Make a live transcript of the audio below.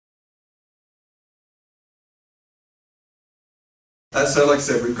So like I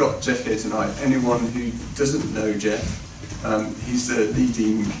said, we've got Geoff here tonight. Anyone who doesn't know Geoff, he's the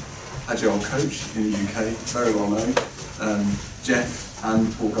leading agile coach in the UK, very well known. Geoff and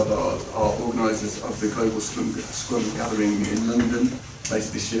Paul Goddard are organisers of the Global Scrum Gathering in London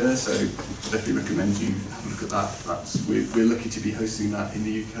later this year, so I definitely recommend you have a look at that. We're lucky to be hosting that in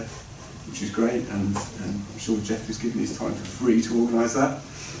the UK, which is great, and I'm sure Geoff is giving his time for free to organise that,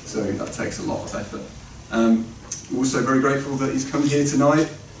 so that takes a lot of effort. We're also very grateful that he's come here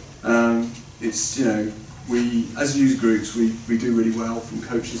tonight. It's, you know, we, as user groups, we do really well from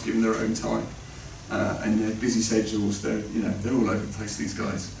coaches giving their own time. And their busy schedules, they're all over the place, these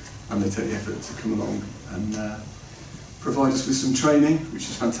guys. And they take the effort to come along and provide us with some training, which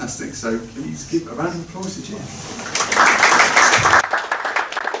is fantastic. So please give a round of applause to Geoff.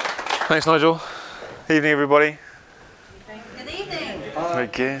 Thanks, Nigel. Evening, everybody. Good evening. Very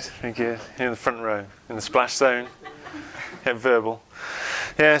good, very good. Here in the front row, in the splash zone. Get verbal.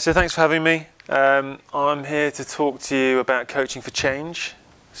 Yeah, so thanks for having me. I'm here to talk to you about coaching for change.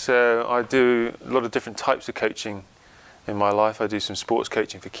 So I do a lot of different types of coaching in my life. I do some sports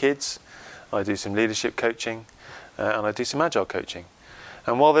coaching for kids, I do some leadership coaching, and I do some agile coaching.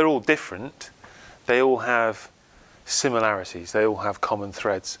 And while they're all different, they all have similarities, they all have common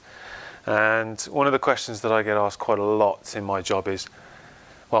threads. And one of the questions that I get asked quite a lot in my job is,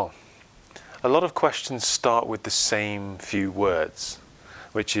 well, a lot of questions start with the same few words,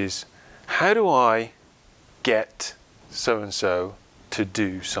 which is, how do I get so-and-so to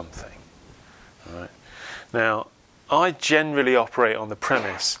do something? All right. Now, I generally operate on the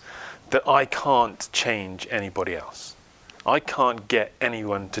premise that I can't change anybody else. I can't get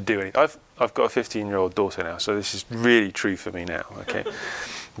anyone to do anything. I've got a 15-year-old daughter now, so this is really true for me now. Okay.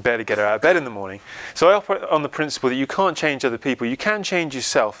 Barely get her out of bed in the morning. So I operate on the principle that you can't change other people. You can change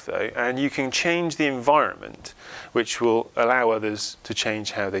yourself, though, and you can change the environment, which will allow others to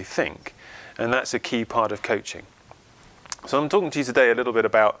change how they think. And that's a key part of coaching. So I'm talking to you today a little bit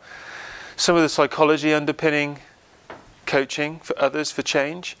about some of the psychology underpinning coaching for others for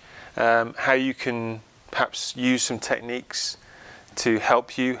change, how you can perhaps use some techniques to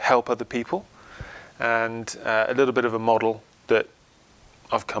help you help other people, and a little bit of a model that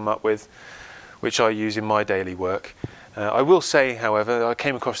I've come up with, which I use in my daily work. I will say, however, I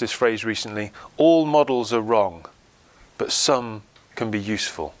came across this phrase recently, all models are wrong, but some can be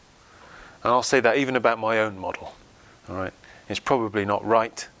useful. And I'll say that even about my own model. All right, it's probably not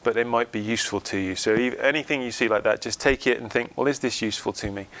right, but it might be useful to you. So anything you see like that, just take it and think, well, is this useful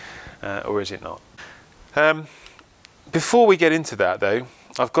to me, or is it not? Before we get into that, though,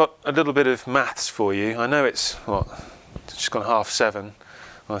 I've got a little bit of maths for you. I know it's, what, it's just gone 7:30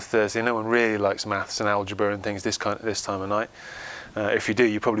 on a Thursday. No one really likes maths and algebra and things this time of night. If you do,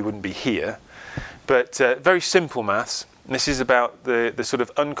 you probably wouldn't be here. But very simple maths. This is about the sort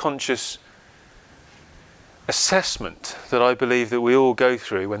of unconscious assessment that I believe that we all go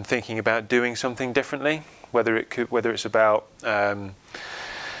through when thinking about doing something differently, whether it's about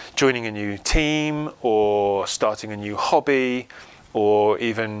joining a new team, or starting a new hobby, or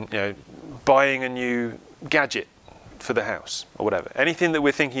even buying a new gadget for the house, or whatever. Anything that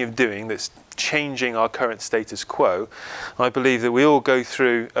we're thinking of doing that's changing our current status quo, I believe that we all go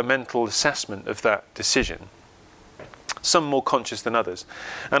through a mental assessment of that decision, some more conscious than others.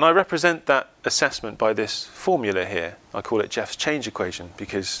 And I represent that assessment by this formula here. I call it Geoff's change equation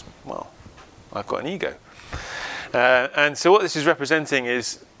because, well, I've got an ego. And so what this is representing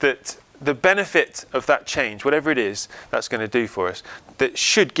is that the benefit of that change, whatever it is that's going to do for us, that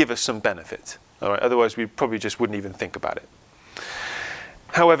should give us some benefit. All right, otherwise we probably just wouldn't even think about it.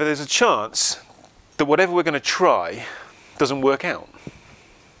 However, there's a chance that whatever we're going to try doesn't work out.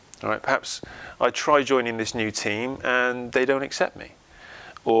 All right, perhaps I try joining this new team and they don't accept me,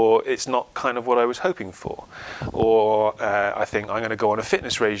 or it's not kind of what I was hoping for, or I think I'm going to go on a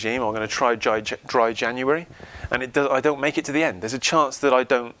fitness regime, I'm going to try dry January, and I don't make it to the end. There's a chance that I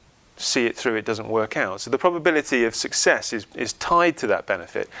don't see it through, it doesn't work out. So the probability of success is tied to that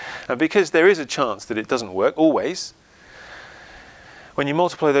benefit. And because there is a chance that it doesn't work, always, when you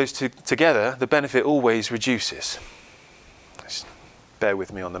multiply those two together, the benefit always reduces. Just bear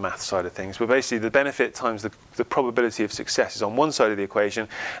with me on the math side of things, but basically the benefit times the probability of success is on one side of the equation,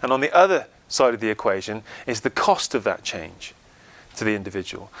 and on the other side of the equation is the cost of that change to the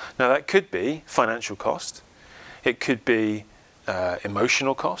individual. Now that could be financial cost, it could be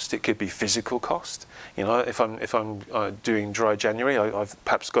emotional cost, it could be physical cost. You know, if I'm doing dry January, I've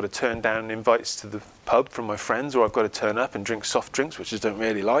perhaps got to turn down invites to the pub from my friends, or I've got to turn up and drink soft drinks, which I don't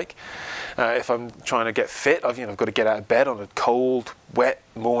really like. If I'm trying to get fit, I've got to get out of bed on a cold, wet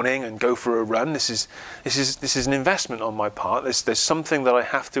morning and go for a run. This is an investment on my part. There's something that I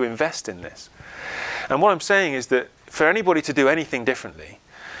have to invest in this. And what I'm saying is that for anybody to do anything differently,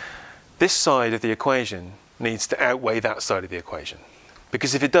 this side of the equation needs to outweigh that side of the equation.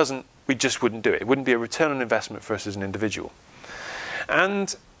 Because if it doesn't, we just wouldn't do it. It wouldn't be a return on investment for us as an individual.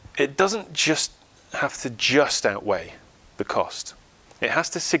 And it doesn't just have to just outweigh the cost. It has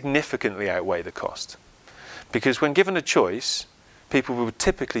to significantly outweigh the cost. Because when given a choice, people will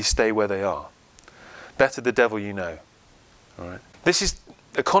typically stay where they are. Better the devil you know. All right?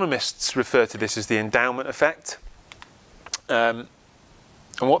 Economists refer to this as the endowment effect. And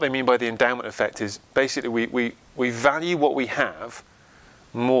what they mean by the endowment effect is basically we value what we have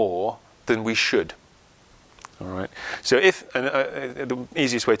more than we should. All right. So the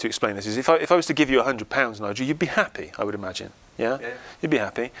easiest way to explain this is if I was to give you £100, Nigel, you'd be happy, I would imagine. Yeah? You'd be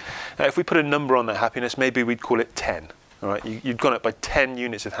happy. If we put a number on that happiness, maybe we'd call it 10. All right. You'd gone up by 10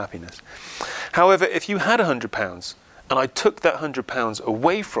 units of happiness. However, if you had £100 and I took that £100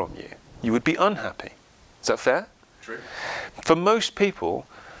 away from you, you would be unhappy. Is that fair? True. For most people,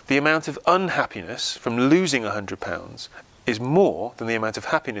 the amount of unhappiness from losing £100 is more than the amount of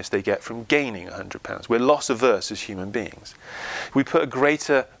happiness they get from gaining £100. We're loss averse as human beings. We put a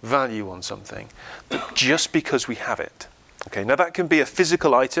greater value on something just because we have it. Okay, now that can be a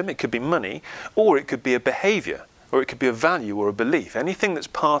physical item, it could be money, or it could be a behavior, or it could be a value or a belief. Anything that's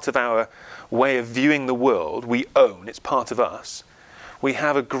part of our way of viewing the world, we own, it's part of us, we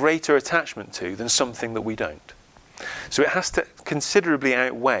have a greater attachment to than something that we don't. So it has to considerably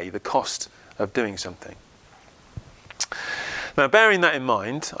outweigh the cost of doing something. Now, bearing that in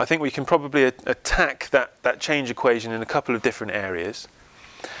mind, I think we can probably attack that change equation in a couple of different areas.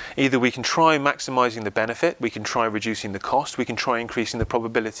 Either we can try maximising the benefit, we can try reducing the cost, we can try increasing the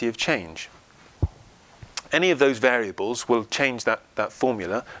probability of change. Any of those variables will change that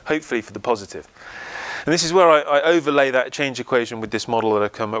formula, hopefully for the positive. And this is where I overlay that change equation with this model that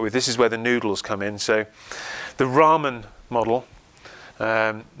I've come up with. This is where the noodles come in. So the ramen model,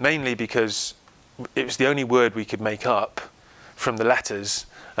 mainly because it was the only word we could make up from the letters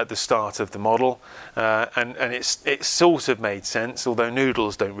at the start of the model, and it sort of made sense, although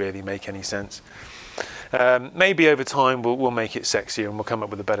noodles don't really make any sense. Maybe over time we'll make it sexier and we'll come up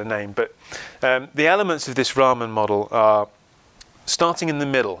with a better name, but the elements of this ramen model are starting in the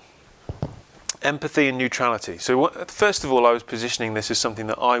middle, empathy and neutrality. So first of all, I was positioning this as something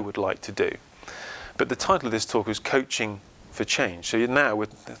that I would like to do, but the title of this talk is Coaching for Change. So you're now,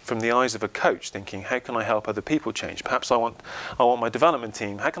 from the eyes of a coach, thinking, how can I help other people change? Perhaps I want my development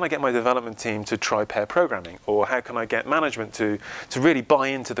team. How can I get my development team to try pair programming? Or how can I get management to really buy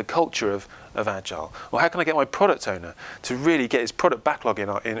into the culture of Agile? Or how can I get my product owner to really get his product backlog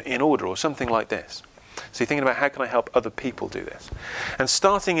in order, or something like this? So you're thinking about how can I help other people do this? And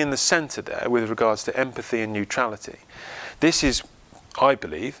starting in the center there with regards to empathy and neutrality, this is, I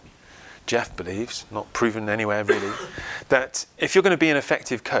believe, Geoff believes, not proven anywhere really, that if you're going to be an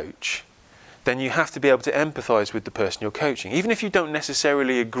effective coach, then you have to be able to empathise with the person you're coaching. Even if you don't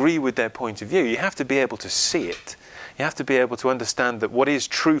necessarily agree with their point of view, you have to be able to see it. You have to be able to understand that what is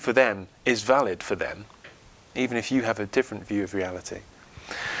true for them is valid for them, even if you have a different view of reality.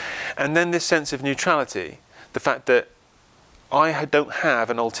 And then this sense of neutrality, the fact that I don't have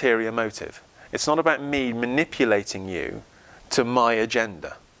an ulterior motive. It's not about me manipulating you to my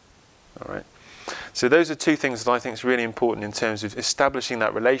agenda. All right. So those are two things that I think is really important in terms of establishing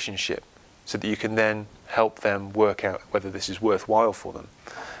that relationship, so that you can then help them work out whether this is worthwhile for them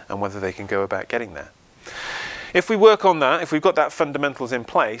and whether they can go about getting there. If we work on that, if we've got that fundamentals in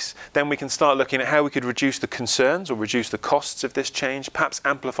place, then we can start looking at how we could reduce the concerns or reduce the costs of this change, perhaps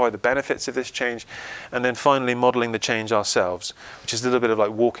amplify the benefits of this change, and then finally modelling the change ourselves, which is a little bit of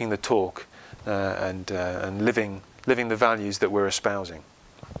like walking the talk and living the values that we're espousing.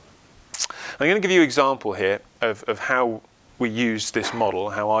 I'm going to give you an example here of how we use this model,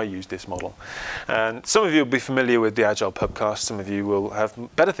 how I use this model. And some of you will be familiar with the Agile Pubcast, some of you will have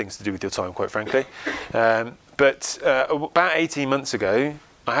better things to do with your time, quite frankly. But about 18 months ago,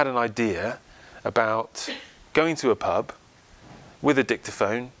 I had an idea about going to a pub with a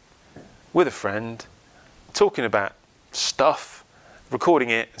dictaphone, with a friend, talking about stuff, recording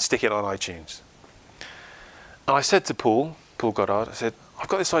it and sticking it on iTunes. And I said to Paul Goddard, I said, I've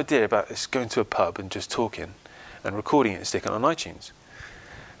got this idea about this going to a pub and just talking and recording it and sticking it on iTunes.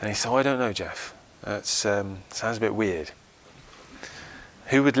 And he said, oh, I don't know, Geoff. That sounds a bit weird.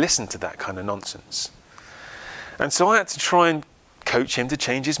 Who would listen to that kind of nonsense? And so I had to try and coach him to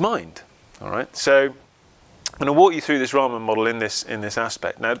change his mind. All right. So I'm going to walk you through this ramen model in this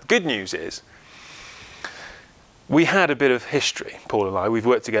aspect. Now, the good news is we had a bit of history, Paul and I. We've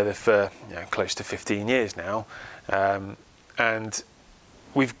worked together for close to 15 years now, and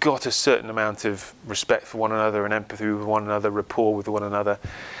we've got a certain amount of respect for one another and empathy with one another, rapport with one another,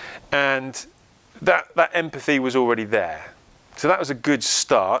 and that empathy was already there. So that was a good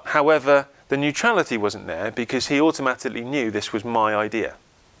start. However, the neutrality wasn't there because he automatically knew this was my idea.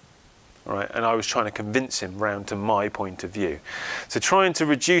 All right? And I was trying to convince him round to my point of view. So trying to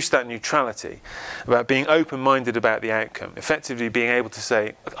reduce that neutrality, about being open-minded about the outcome, effectively being able to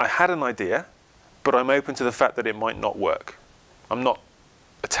say, I had an idea, but I'm open to the fact that it might not work. I'm not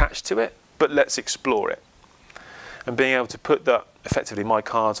attached to it, but let's explore it. And being able to put that, effectively my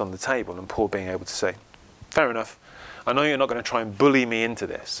cards on the table, and Paul being able to say, fair enough, I know you're not going to try and bully me into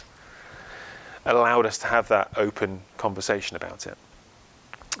this, allowed us to have that open conversation about it.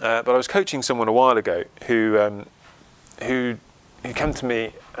 But I was coaching someone a while ago who came to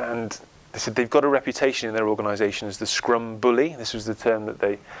me and they said they've got a reputation in their organisation as the Scrum bully. This was the term that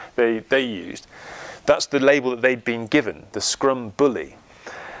they used. That's the label that they'd been given, the Scrum bully.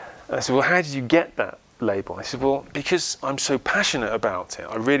 And I said, well, how did you get that label? I said, well, because I'm so passionate about it.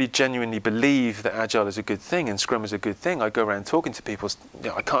 I really genuinely believe that Agile is a good thing and Scrum is a good thing. I go around talking to people,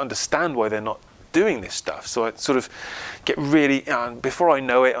 I can't understand why they're not doing this stuff. So I sort of get really, before I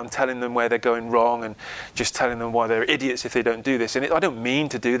know it, I'm telling them where they're going wrong and just telling them why they're idiots if they don't do this. And I don't mean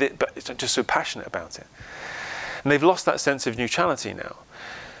to do that, but I'm just so passionate about it. And they've lost that sense of neutrality now.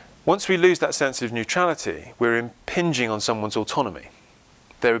 Once we lose that sense of neutrality, we're impinging on someone's autonomy,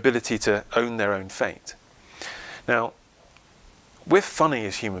 their ability to own their own fate. Now, we're funny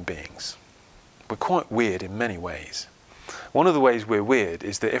as human beings. We're quite weird in many ways. One of the ways we're weird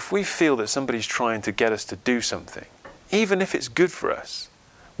is that if we feel that somebody's trying to get us to do something, even if it's good for us,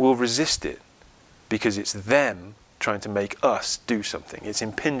 we'll resist it because it's them trying to make us do something. It's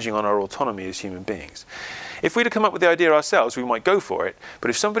impinging on our autonomy as human beings. If we'd have come up with the idea ourselves, we might go for it. But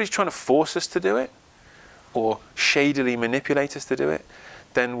if somebody's trying to force us to do it or shadily manipulate us to do it,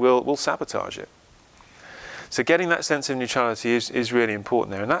 then we'll sabotage it. So getting that sense of neutrality is really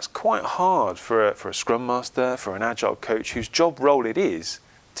important there. And that's quite hard for a Scrum Master, for an Agile coach, whose job role it is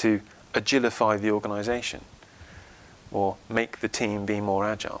to agilify the organisation or make the team be more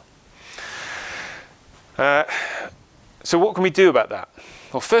agile. So what can we do about that?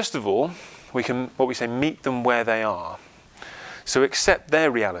 Well, first of all, we can, what we say, meet them where they are. So accept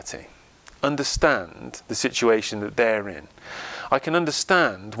their reality. Understand the situation that they're in. I can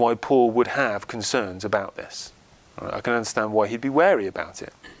understand why Paul would have concerns about this. I can understand why he'd be wary about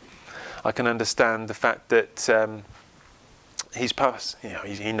it. I can understand the fact that he's past,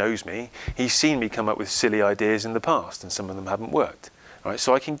 he knows me. He's seen me come up with silly ideas in the past, and some of them haven't worked. Right?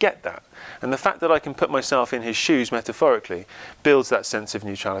 So I can get that. And the fact that I can put myself in his shoes metaphorically builds that sense of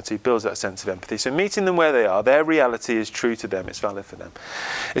neutrality, builds that sense of empathy. So meeting them where they are, their reality is true to them, it's valid for them.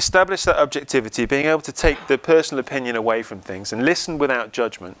 Establish that objectivity, being able to take the personal opinion away from things and listen without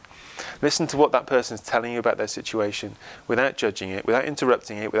judgment. Listen to what that person's telling you about their situation without judging it, without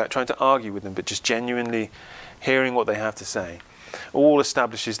interrupting it, without trying to argue with them, but just genuinely hearing what they have to say. All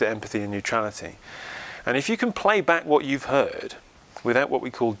establishes the empathy and neutrality. And if you can play back what you've heard, without what we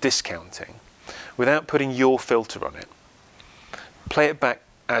call discounting, without putting your filter on it. Play it back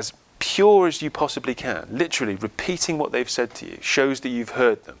as pure as you possibly can. Literally, repeating what they've said to you shows that you've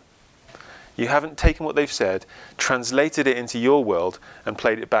heard them. You haven't taken what they've said, translated it into your world, and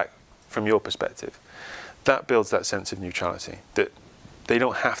played it back from your perspective. That builds that sense of neutrality, that they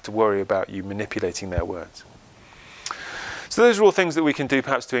don't have to worry about you manipulating their words. So those are all things that we can do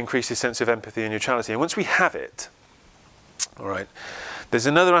perhaps to increase this sense of empathy and neutrality. And once we have it, all right, there's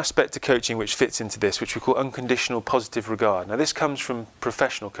another aspect to coaching which fits into this, which we call unconditional positive regard. Now this comes from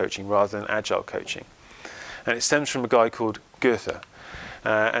professional coaching rather than agile coaching. And it stems from a guy called Goethe.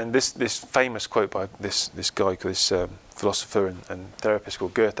 And this famous quote by this guy, this philosopher and therapist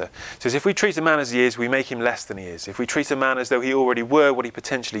called Goethe, says, if we treat a man as he is, we make him less than he is. If we treat a man as though he already were what he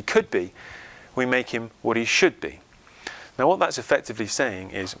potentially could be, we make him what he should be. Now what that's effectively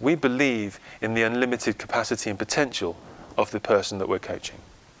saying is we believe in the unlimited capacity and potential of the person that we're coaching.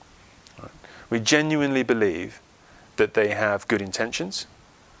 Right? We genuinely believe that they have good intentions,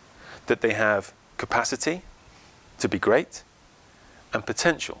 that they have capacity to be great, and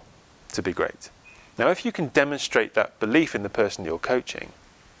potential to be great. Now, if you can demonstrate that belief in the person you're coaching,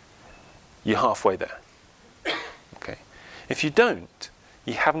 you're halfway there. Okay? If you don't,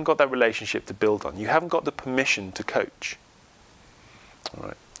 you haven't got that relationship to build on. You haven't got the permission to coach. All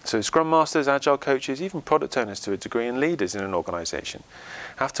right? So Scrum Masters, Agile coaches, even product owners to a degree, and leaders in an organisation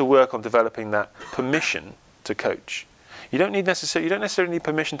have to work on developing that permission to coach. You don't necessarily need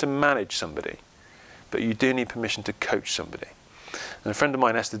permission to manage somebody, but you do need permission to coach somebody. And a friend of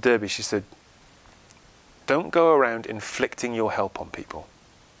mine, Esther Derby, she said, don't go around inflicting your help on people.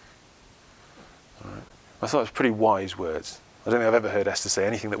 All right. I thought it was pretty wise words. I don't think I've ever heard Esther say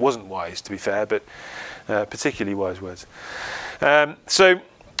anything that wasn't wise, to be fair, but particularly wise words. So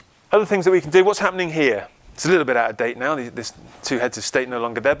other things that we can do, what's happening here? It's a little bit out of date now, this two heads of state no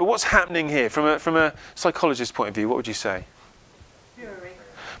longer there, but what's happening here from a psychologist's point of view, what would you say? Mirroring.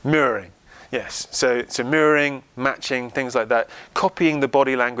 Mirroring, yes. So mirroring, matching, things like that. Copying the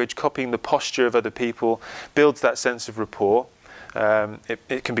body language, copying the posture of other people, builds that sense of rapport.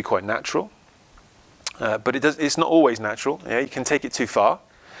 It can be quite natural. But it's not always natural. Yeah? You can take it too far,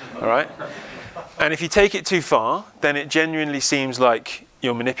 all right? And if you take it too far, then it genuinely seems like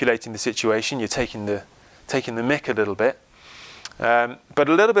you're manipulating the situation. You're taking the mick a little bit. But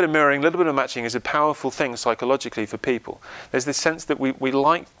a little bit of mirroring, a little bit of matching is a powerful thing psychologically for people. There's this sense that we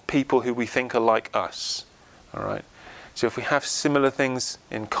like people who we think are like us, all right? So if we have similar things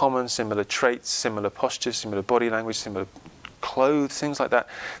in common, similar traits, similar postures, similar body language, similar clothes, things like that,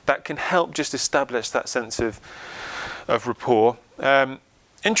 that can help just establish that sense of rapport.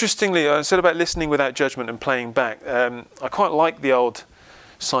 Interestingly, I said about listening without judgment and playing back. I quite like the old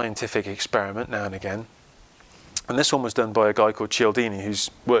scientific experiment now and again. And this one was done by a guy called Cialdini, whose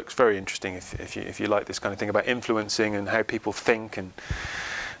work's very interesting if you like this kind of thing about influencing and how people think and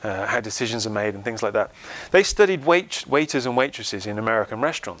how decisions are made and things like that. They studied waiters and waitresses in American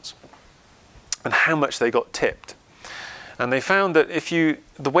restaurants and how much they got tipped. And they found that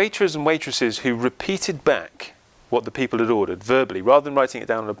the waiters and waitresses who repeated back what the people had ordered verbally, rather than writing it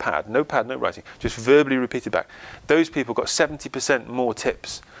down on a pad, no writing, just verbally repeated back, those people got 70% more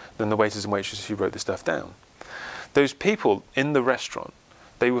tips than the waiters and waitresses who wrote the stuff down. Those people in the restaurant,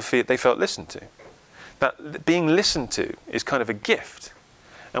 they felt listened to. That being listened to is kind of a gift.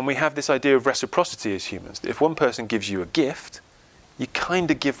 And we have this idea of reciprocity as humans. If one person gives you a gift, you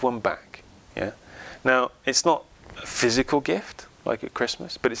kind of give one back. Yeah. Now, it's not a physical gift like at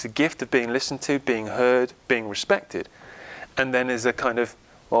Christmas, but it's a gift of being listened to, being heard, being respected. And then there's a kind of,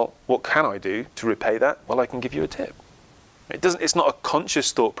 well, what can I do to repay that? Well, I can give you a tip. It's not a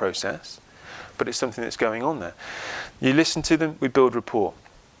conscious thought process, but it's something that's going on there. You listen to them, we build rapport.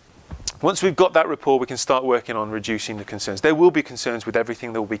 Once we've got that rapport, we can start working on reducing the concerns. There will be concerns with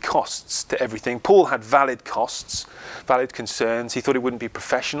everything. There will be costs to everything. Paul had valid costs, valid concerns. He thought it wouldn't be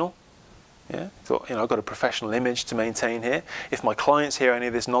professional. Yeah, thought, I've got a professional image to maintain here. If my clients hear any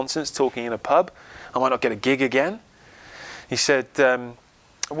of this nonsense talking in a pub, I might not get a gig again. He said,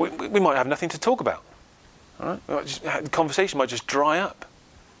 we might have nothing to talk about. All right? The conversation might just dry up.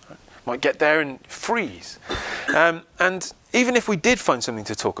 Right? Might get there and freeze. And even if we did find something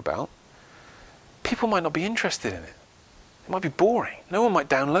to talk about, people might not be interested in it. It might be boring. No one might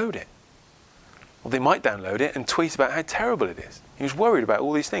download it. Well, they might download it and tweet about how terrible it is. He was worried about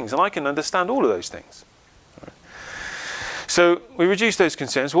all these things, and I can understand all of those things. Right. So we reduce those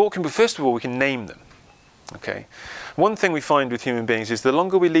concerns. First of all, we can name them. Okay. One thing we find with human beings is the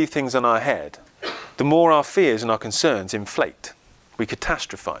longer we leave things in our head, the more our fears and our concerns inflate. We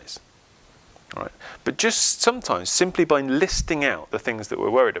catastrophize. All right. But just sometimes, simply by listing out the things that we're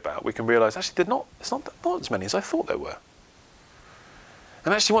worried about, we can realize actually not as many as I thought there were.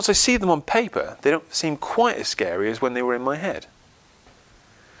 And actually, once I see them on paper, they don't seem quite as scary as when they were in my head.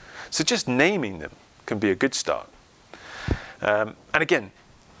 So just naming them can be a good start. And again,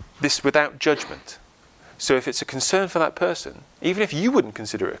 this without judgment. So if it's a concern for that person, even if you wouldn't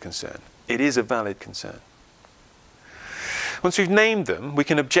consider it a concern, it is a valid concern. Once we've named them, we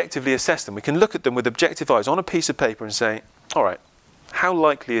can objectively assess them. We can look at them with objective eyes on a piece of paper and say, all right, how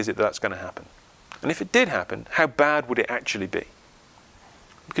likely is it that that's going to happen? And if it did happen, how bad would it actually be?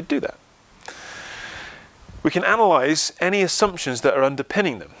 We could do that. We can analyze any assumptions that are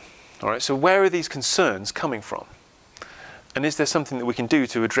underpinning them. All right, so where are these concerns coming from? And is there something that we can do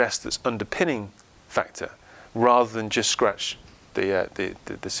to address this underpinning factor rather than just scratch the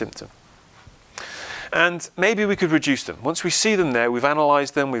symptom? And maybe we could reduce them. Once we see them there, we've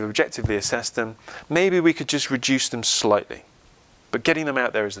analysed them, we've objectively assessed them, maybe we could just reduce them slightly. But getting them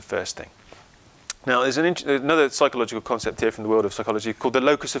out there is the first thing. Now, there's another psychological concept here from the world of psychology called the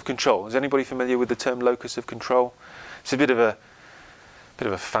locus of control. Is anybody familiar with the term locus of control? It's a bit of a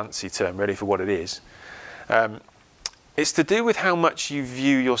fancy term, really, for what it is. It's to do with how much you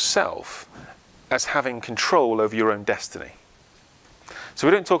view yourself as having control over your own destiny. So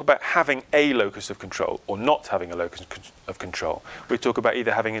we don't talk about having a locus of control or not having a locus of control. We talk about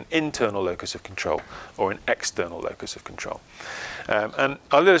either having an internal locus of control or an external locus of control. And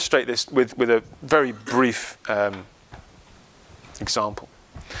I'll illustrate this with a very brief example.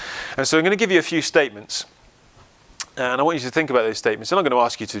 And so I'm going to give you a few statements. And I want you to think about those statements. I'm not going to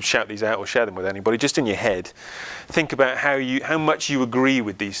ask you to shout these out or share them with anybody. Just in your head, think about how much you agree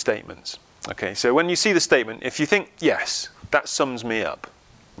with these statements. Okay, so when you see the statement, if you think, yes, that sums me up,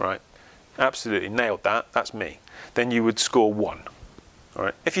 right? Absolutely, nailed that, that's me. Then you would score 1. All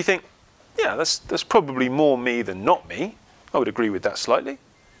right. If you think, yeah, that's probably more me than not me, I would agree with that slightly,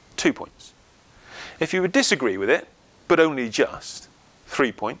 2 points. If you would disagree with it, but only just,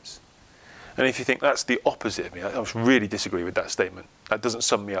 3 points. And if you think that's the opposite of me, I really disagree with that statement, that doesn't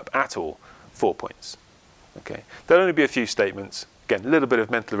sum me up at all, 4 points. Okay. There'll only be a few statements. Again, a little bit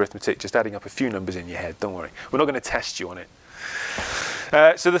of mental arithmetic, just adding up a few numbers in your head, don't worry. We're not going to test you on it.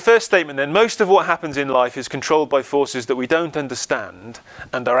 So the first statement then, most of what happens in life is controlled by forces that we don't understand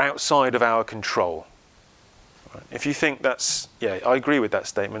and are outside of our control. Right. If you think that's, yeah, I agree with that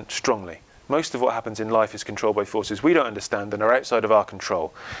statement strongly. Most of what happens in life is controlled by forces we don't understand and are outside of our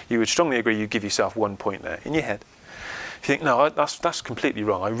control. You would strongly agree, you give yourself 1 point there in your head. If you think, no, that's completely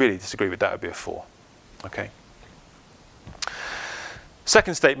wrong, I really disagree with that, it would be a 4. Okay.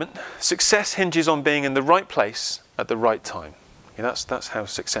 Second statement, success hinges on being in the right place at the right time. Yeah, that's how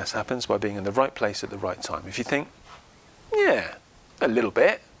success happens, by being in the right place at the right time. If you think, yeah, a little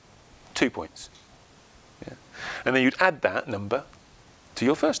bit, 2 points. Yeah. And then you'd add that number to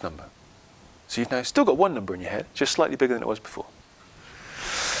your first number. So you've now still got 1 number in your head, just slightly bigger than it was before.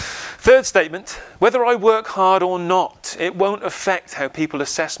 Third statement, whether I work hard or not, it won't affect how people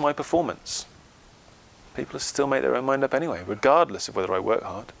assess my performance. People still make their own mind up anyway, regardless of whether I work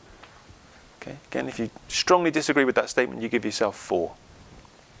hard. Okay. Again, if you strongly disagree with that statement, you give yourself 4.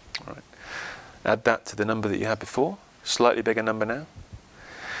 All right. Add that to the number that you had before, slightly bigger number now.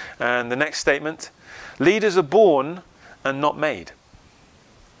 And the next statement, leaders are born and not made.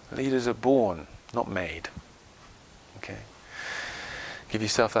 Leaders are born, not made. Okay. Give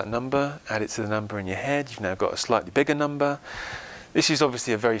yourself that number, add it to the number in your head. You've now got a slightly bigger number. This is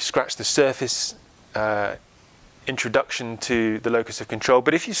obviously a very scratch the surface introduction to the locus of control,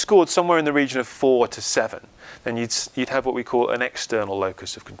 but if you scored somewhere in the region of 4 to 7, then you'd have what we call an external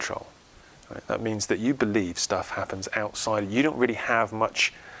locus of control. Right? That means that you believe stuff happens outside. You don't really have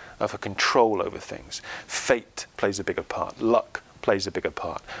much of a control over things. Fate plays a bigger part. Luck plays a bigger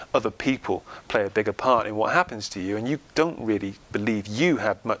part. Other people play a bigger part in what happens to you, and you don't really believe you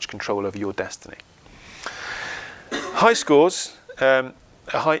have much control over your destiny. High scores, a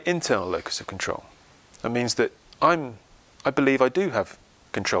high internal locus of control. That means that I believe I do have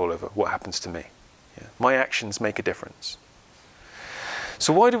control over what happens to me. Yeah. My actions make a difference.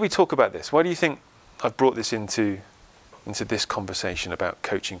 So why do we talk about this? Why do you think I've brought this into this conversation about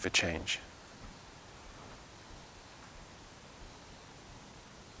coaching for change?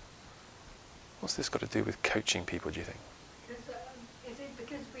 What's this got to do with coaching people, do you think? Is it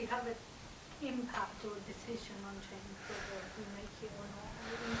because we have an impact or decision on change, whether we make it or not?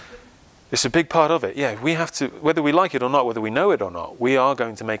 It's a big part of it, yeah. We have to, whether we like it or not, whether we know it or not, we are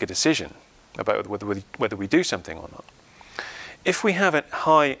going to make a decision about whether we do something or not. If we have a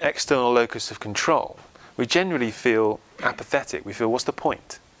high external locus of control, we generally feel apathetic. We feel, what's the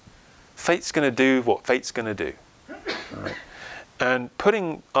point? Fate's going to do what fate's going to do. Right? And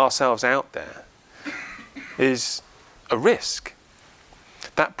putting ourselves out there is a risk.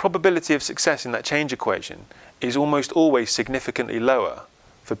 That probability of success in that change equation is almost always significantly lower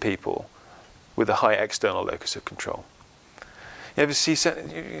for people with a high external locus of control. You ever see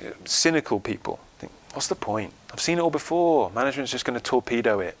cynical people think, what's the point? I've seen it all before. Management's just going to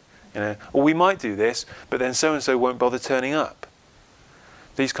torpedo it. You know, or we might do this, but then so-and-so won't bother turning up.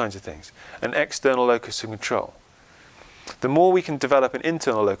 These kinds of things. An external locus of control. The more we can develop an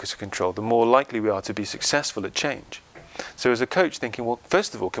internal locus of control, the more likely we are to be successful at change. So as a coach thinking, well,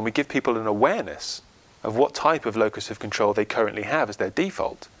 first of all, can we give people an awareness of what type of locus of control they currently have as their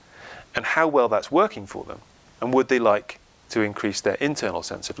default, and how well that's working for them, and would they like to increase their internal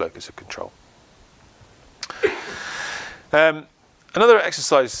sense of locus of control? Another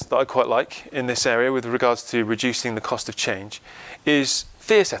exercise that I quite like in this area with regards to reducing the cost of change is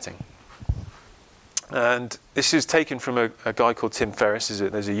fear setting. And this is taken from a guy called Tim Ferriss.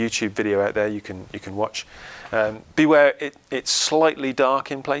 There's a YouTube video out there you can watch. Beware, it's slightly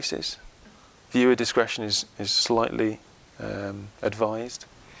dark in places. Viewer discretion is slightly advised.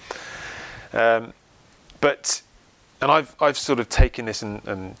 And I've sort of taken this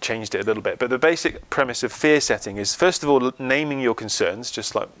and changed it a little bit. But the basic premise of fear setting is, first of all, naming your concerns,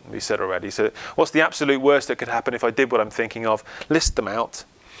 just like we said already. So what's the absolute worst that could happen if I did what I'm thinking of? List them out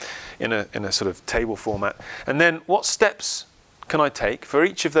in a sort of table format. And then what steps can I take for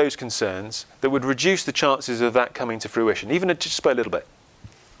each of those concerns that would reduce the chances of that coming to fruition, even just by a little bit?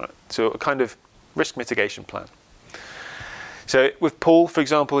 Right? So a kind of risk mitigation plan. So with Paul, for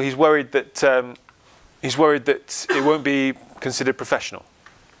example, he's worried that it won't be considered professional.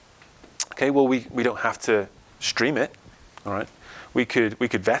 Okay, well we don't have to stream it. All right, we could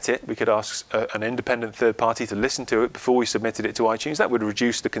vet it. We could ask an independent third party to listen to it before we submitted it to iTunes. That would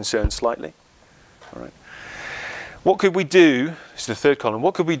reduce the concern slightly. All right. What could we do? This is the third column.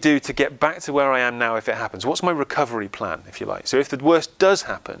 What could we do to get back to where I am now if it happens? What's my recovery plan, if you like? So if the worst does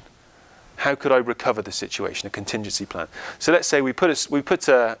happen, how could I recover the situation? A contingency plan. So let's say we put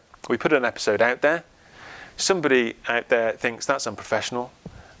an episode out there. Somebody out there thinks that's unprofessional,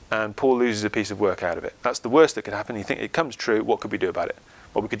 and Paul loses a piece of work out of it. That's the worst that could happen. You think it comes true. What could we do about it?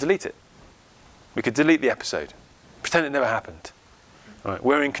 Well, we could delete it. We could delete the episode. Pretend it never happened. All right,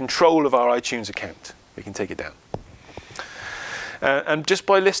 we're in control of our iTunes account. We can take it down. And just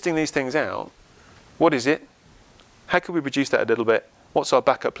by listing these things out, what is it? How could we reduce that a little bit? What's our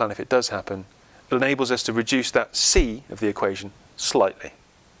backup plan if it does happen? It enables us to reduce that C of the equation slightly.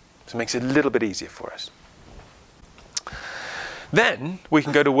 So it makes it a little bit easier for us. Then we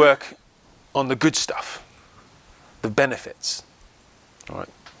can go to work on the good stuff, the benefits. All right.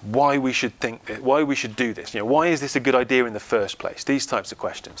 Why we should do this. Why is this a good idea in the first place? These types of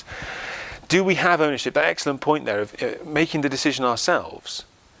questions. Do we have ownership? That excellent point there of making the decision ourselves,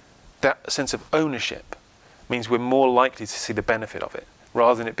 that sense of ownership means we're more likely to see the benefit of it,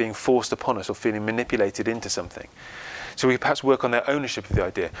 rather than it being forced upon us or feeling manipulated into something. So we perhaps work on their ownership of the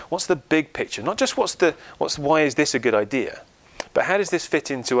idea. What's the big picture? Not just why is this a good idea, but how does this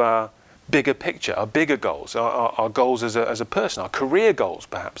fit into our bigger picture, our bigger goals, our goals as a person, our career goals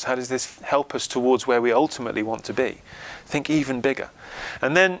perhaps? How does this help us towards where we ultimately want to be? Think even bigger.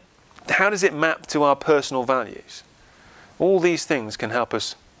 And then how does it map to our personal values? All these things can help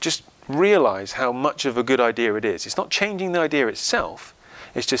us just realize how much of a good idea it is. It's not changing the idea itself,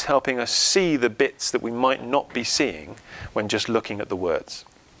 it's just helping us see the bits that we might not be seeing when just looking at the words.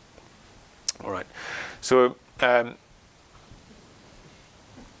 All right, so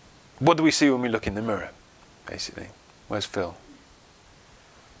what do we see when we look in the mirror, basically? Where's Phil?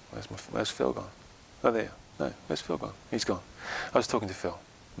 Where's Phil gone? Oh, there. No, where's Phil gone? He's gone. I was talking to Phil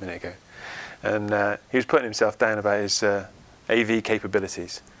a minute ago, and he was putting himself down about his AV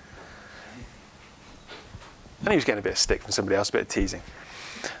capabilities. And he was getting a bit of stick from somebody else, a bit of teasing.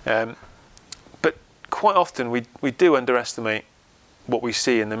 But quite often we do underestimate what we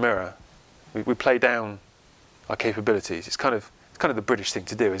see in the mirror. We play down our capabilities. It's kind of the British thing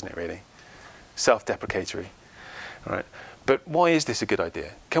to do, isn't it, really? Self-deprecatory. All right. But why is this a good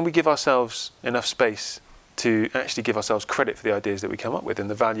idea? Can we give ourselves enough space to actually give ourselves credit for the ideas that we come up with and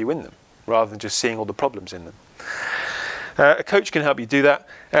the value in them, rather than just seeing all the problems in them? A coach can help you do that.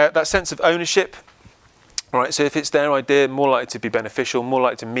 That sense of ownership. All right, so if it's their idea, more likely to be beneficial, more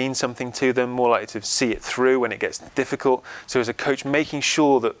likely to mean something to them, more likely to see it through when it gets difficult. So as a coach, making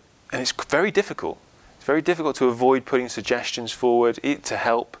sure that, and it's very difficult to avoid putting suggestions forward to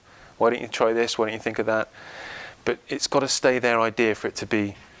help. Why don't you try this? Why don't you think of that? But it's got to stay their idea for it to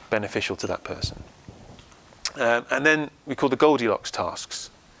be beneficial to that person. And then we call the Goldilocks tasks.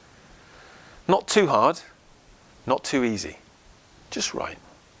 Not too hard, not too easy, just right.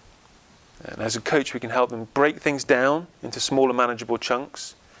 And as a coach, we can help them break things down into smaller, manageable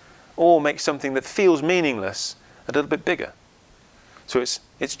chunks, or make something that feels meaningless a little bit bigger. So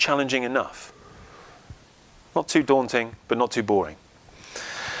it's challenging enough. Not too daunting, but not too boring.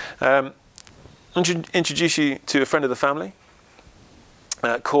 I'll introduce you to a friend of the family,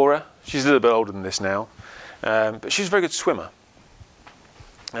 Cora. She's a little bit older than this now, but she's a very good swimmer.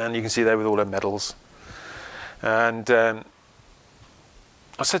 And you can see there with all her medals. And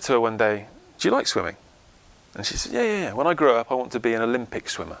I said to her one day, "Do you like swimming?" And she said, yeah. When I grow up, I want to be an Olympic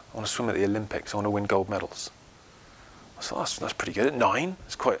swimmer. I want to swim at the Olympics. I want to win gold medals. I thought, that's pretty good. At 9,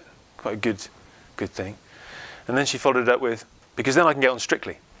 it's quite a good thing. And then she followed it up with, "Because then I can get on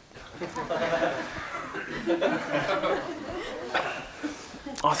Strictly."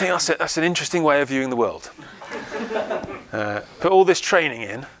 I think that's an interesting way of viewing the world. Put all this training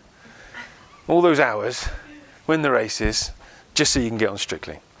in, all those hours, win the races, just so you can get on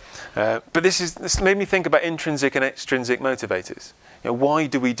Strictly. But this made me think about intrinsic and extrinsic motivators. Why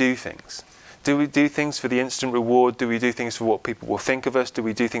do we do things? Do we do things for the instant reward? Do we do things for what people will think of us? Do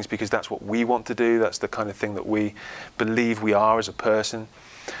we do things because that's what we want to do? That's the kind of thing that we believe we are as a person.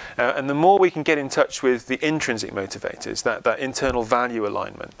 And the more we can get in touch with the intrinsic motivators, that internal value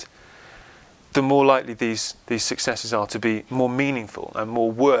alignment, the more likely these successes are to be more meaningful and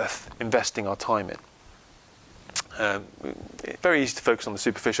more worth investing our time in. Very easy to focus on the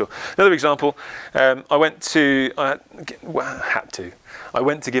superficial. Another example, I went to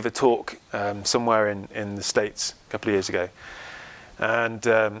give a talk somewhere in the States a couple of years ago, and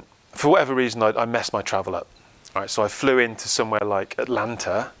for whatever reason I messed my travel up. All right, so I flew into somewhere like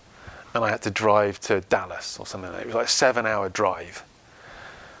Atlanta, and I had to drive to Dallas or something like that. It was like a 7-hour drive.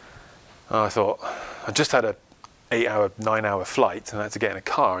 And I thought, I just had a 8-hour, 9-hour flight, and I had to get in a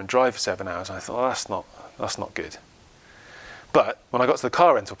car and drive for 7 hours. And I thought, oh, that's not good. But when I got to the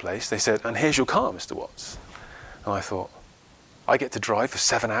car rental place, they said, and here's your car, Mr. Watts. And I thought, I get to drive for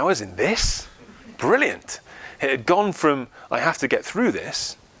 7 hours in this? Brilliant. It had gone from, I have to get through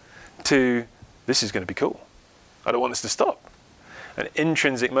this, to this is going to be cool. I don't want this to stop. An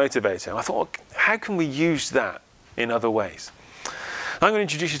intrinsic motivator. And I thought, well, how can we use that in other ways? I'm going to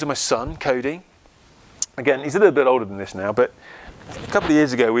introduce you to my son, Cody. Again, he's a little bit older than this now, but a couple of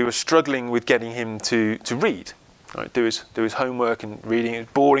years ago we were struggling with getting him to read. Right, do his homework and reading. It was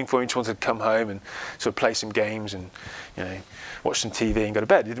boring for him. He just wanted to come home and sort of play some games and watch some TV and go to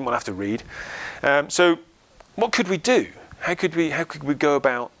bed. He didn't want to have to read. So what could we do? How could we go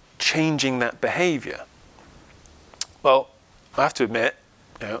about changing that behaviour? Well, I have to admit,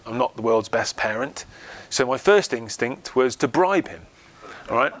 I'm not the world's best parent. So my first instinct was to bribe him.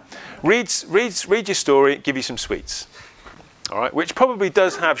 All right, read your story, give you some sweets. All right, which probably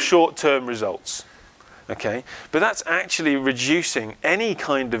does have short-term results. Okay, but that's actually reducing any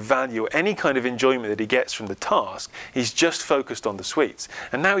kind of value, any kind of enjoyment that he gets from the task. He's just focused on the sweets.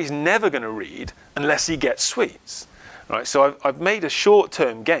 And now he's never going to read unless he gets sweets. Right? So I've made a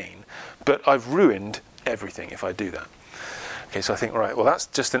short-term gain, but I've ruined everything if I do that. Okay, so I think, right, well, that's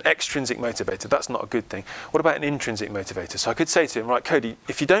just an extrinsic motivator. That's not a good thing. What about an intrinsic motivator? So I could say to him, right, Cody,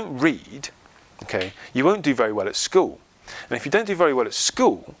 if you don't read, okay, you won't do very well at school. And if you don't do very well at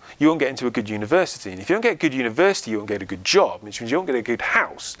school, you won't get into a good university. And if you don't get a good university, you won't get a good job, which means you won't get a good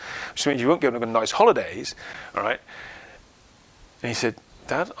house, which means you won't get nice holidays, all right? And he said,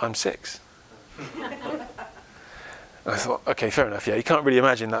 Dad, I'm 6. I thought, okay, fair enough, yeah, you can't really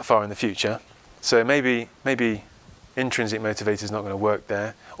imagine that far in the future. So maybe intrinsic motivator is not going to work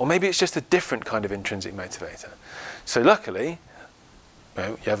there. Or maybe it's just a different kind of intrinsic motivator. So luckily,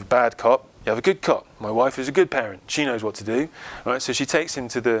 you have a bad cop, you have a good cop. My wife is a good parent. She knows what to do. Right? So she takes him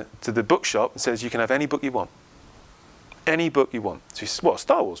to the bookshop and says, you can have any book you want. Any book you want. So he says, what, a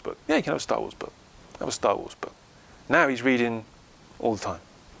Star Wars book? Yeah, you can have a Star Wars book. Have a Star Wars book. Now he's reading all the time.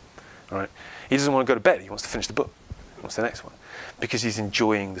 All right? He doesn't want to go to bed. He wants to finish the book. He wants the next one. Because he's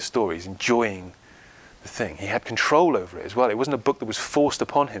enjoying the story. He's enjoying the thing. He had control over it as well. It wasn't a book that was forced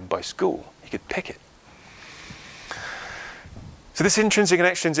upon him by school. He could pick it. So this intrinsic and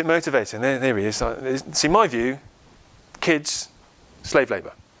extrinsic motivator, and there he is. See, my view, kids, slave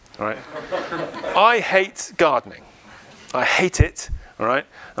labour. All right? I hate gardening. I hate it. All right?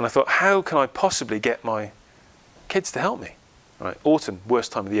 And I thought, how can I possibly get my kids to help me? All right? Autumn,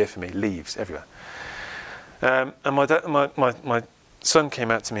 worst time of the year for me, leaves everywhere. And my son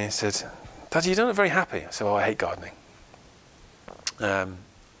came out to me and said, Daddy, you don't look very happy. I said, oh, I hate gardening. Do you want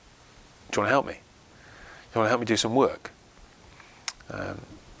to help me? Do you want to help me do some work?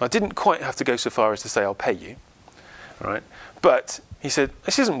 I didn't quite have to go so far as to say, I'll pay you. All right? But he said,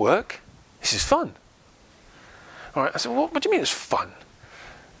 this isn't work. This is fun. All right? I said, what do you mean it's fun?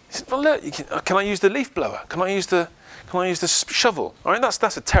 He said, well, look, can I use the leaf blower? Can I use the shovel? All right?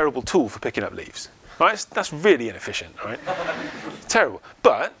 That's a terrible tool for picking up leaves. All right? That's really inefficient. All right? Terrible.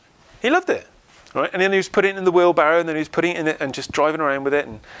 But he loved it. All right? And then he was putting it in the wheelbarrow, and then he was putting it in it and just driving around with it.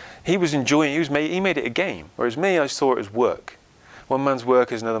 And he was enjoying it. He made it a game. Whereas me, I saw it as work. One man's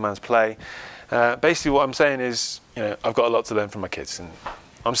work is another man's play. Basically what I'm saying is, I've got a lot to learn from my kids, and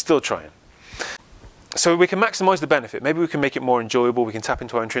I'm still trying. So we can maximise the benefit. Maybe we can make it more enjoyable. We can tap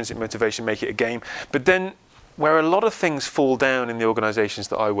into our intrinsic motivation, make it a game. But then where a lot of things fall down in the organisations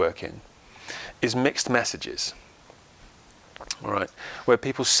that I work in is mixed messages. All right, where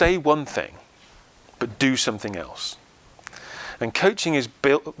people say one thing but do something else. And coaching is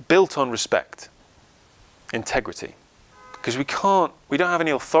built on respect, integrity. Because we don't have any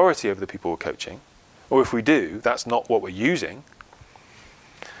authority over the people we're coaching. Or if we do, that's not what we're using.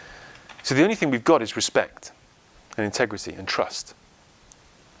 So the only thing we've got is respect and integrity and trust.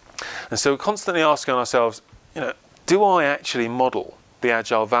 And so we're constantly asking ourselves, do I actually model the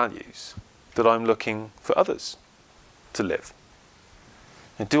agile values that I'm looking for others to live?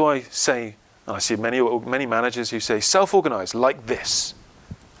 And do I say, and I see many managers who say, self-organize like this.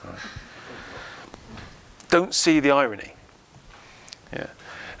 Right. Don't see the irony.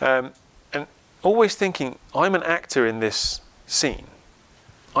 Yeah. And always thinking, I'm an actor in this scene.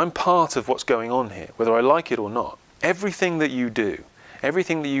 I'm part of what's going on here, whether I like it or not. everything that you do,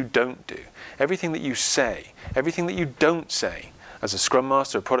 everything that you don't do, everything that you say, everything that you don't say, as a scrum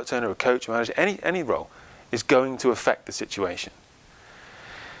master, a product owner, a coach, a manager, any role, is going to affect the situation.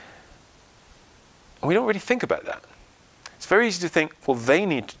 And we don't really think about that. It's very easy to think, well, they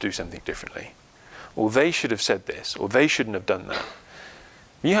need to do something differently, or they should have said this, or they shouldn't have done that.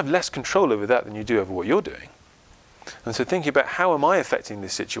 You have less control over that than you do over what you're doing. And so thinking about how am I affecting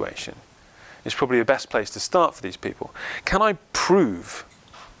this situation is probably the best place to start for these people. Can I prove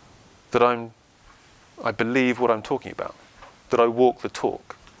that I believe what I'm talking about, that I walk the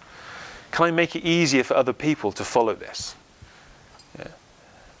talk? Can I make it easier for other people to follow this? Yeah.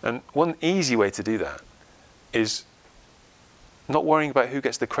 And one easy way to do that is not worrying about who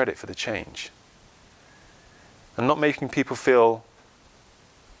gets the credit for the change, and not making people feel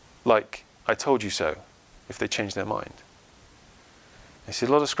like I told you so if they change their mind. I see a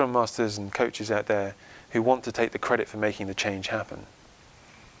lot of Scrum Masters and coaches out there who want to take the credit for making the change happen.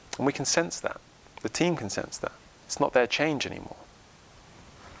 And we can sense that. The team can sense that. It's not their change anymore.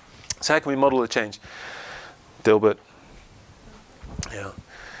 So how can we model the change? Dilbert. Yeah.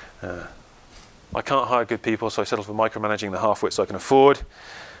 I can't hire good people, so I settle for micromanaging the half-wits I can afford.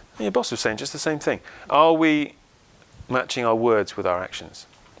 And your boss was saying just the same thing. Are we matching our words with our actions?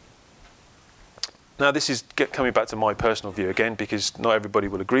 Now, this is coming back to my personal view again, because not everybody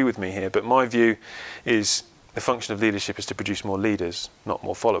will agree with me here, but my view is the function of leadership is to produce more leaders, not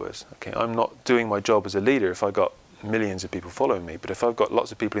more followers. Okay, I'm not doing my job as a leader if I've got millions of people following me, but if I've got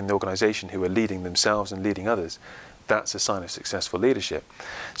lots of people in the organization who are leading themselves and leading others, that's a sign of successful leadership.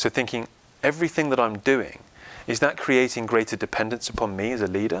 So thinking, everything that I'm doing, is that creating greater dependence upon me as a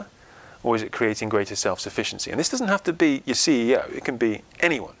leader, or is it creating greater self-sufficiency? And this doesn't have to be your CEO, it can be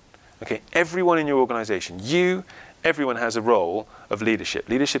anyone. Okay, everyone in your organization, everyone has a role of leadership.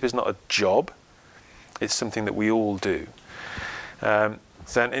 Leadership is not a job, it's something that we all do. So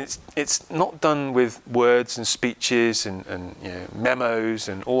it's not done with words and speeches and memos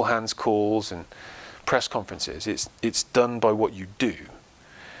and all hands calls and press conferences. It's done by what you do.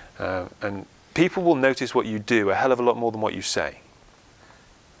 And people will notice what you do a hell of a lot more than what you say.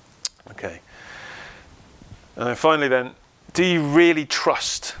 Okay. And then finally then, do you really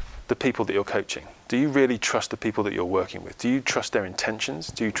trust the people that you're coaching? Do you really trust the people that you're working with? Do you trust their intentions?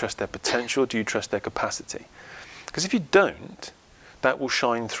 Do you trust their potential? Do you trust their capacity? Because if you don't, that will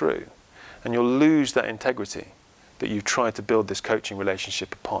shine through, and you'll lose that integrity that you've tried to build this coaching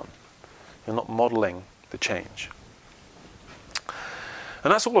relationship upon. You're not modeling the change.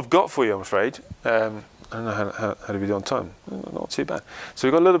 And that's all I've got for you, I'm afraid. I don't know how to be on time. Not too bad. So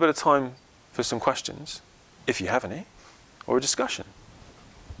we've got a little bit of time for some questions, if you have any, or a discussion.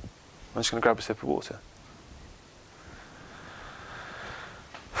 I'm just going to grab a sip of water.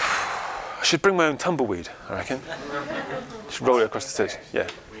 I should bring my own tumbleweed, I reckon. Just roll it across the stage. Yeah.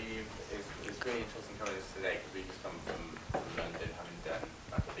 It's really interesting coming to this today, because we just come from London, having done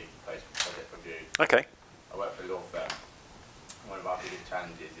like a big post-project review. Okay. I work for a law firm. One of our biggest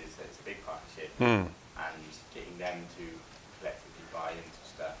challenges is that it's a big partnership, and getting them to collectively buy into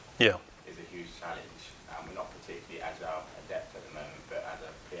stuff is a huge challenge. We're not particularly agile adept at the moment, but as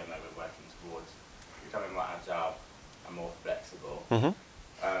a PMO we're working towards becoming more agile and more flexible.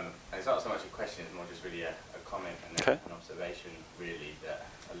 And it's not so much a question, it's more just really a comment and an observation, really, that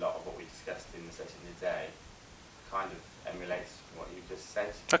a lot of what we discussed in the session today kind of emulates what you just said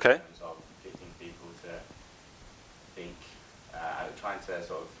in terms of getting people to think, trying to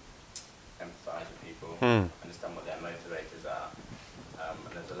sort of empathise with people, understand what their motivators are, and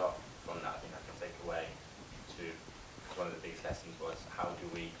there's a lot from that I think I can take away to, one of the biggest lessons was how do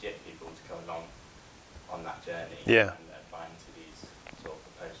we get people to come along on that journey and buy into these sort of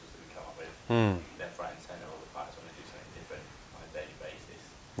proposals that we come up with. Left, right and centre, all the parts want to do something different on a daily basis.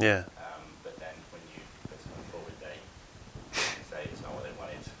 But then when you put something forward, they say it's not what they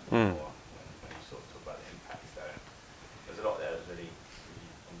wanted, or when you sort of talk about the impact. So there's a lot there that's really,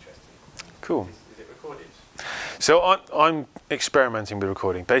 really interesting. Cool. Is it recorded? So I'm experimenting with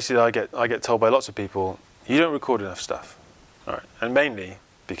recording. Basically, I get told by lots of people, you don't record enough stuff. All right, and mainly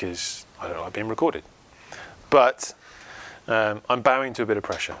because I don't like being recorded. But I'm bowing to a bit of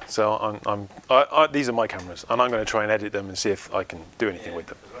pressure. So these are my cameras, and I'm going to try and edit them and see if I can do anything with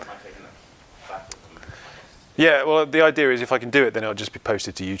them. Yeah, well, the idea is if I can do it, then it'll just be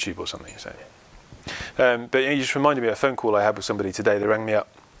posted to YouTube or something. So, but you just reminded me of a phone call I had with somebody today. They rang me up,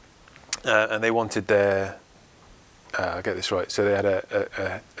 and they wanted their. I'll get this right. So they had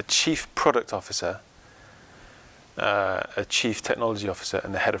a chief product officer, a chief technology officer,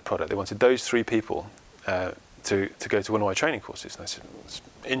 and the head of product. They wanted those three people to go to one of my training courses. And I said, it's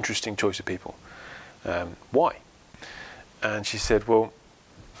an interesting choice of people. Why? And she said, well,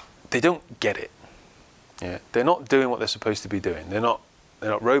 they don't get it. Yeah, they're not doing what they're supposed to be doing. They're not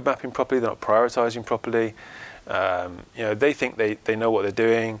road mapping properly. They're not prioritizing properly. You know, they think they know what they're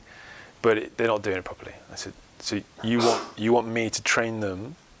doing, but they're not doing it properly. I said, so you want me to train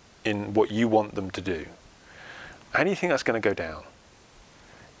them in what you want them to do? How do you think that's going to go down?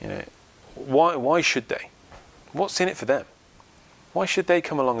 You know, why should they? What's in it for them? Why should they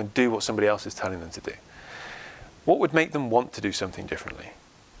come along and do what somebody else is telling them to do? What would make them want to do something differently?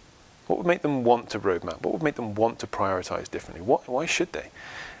 What would make them want to roadmap? What would make them want to prioritize differently? Why should they?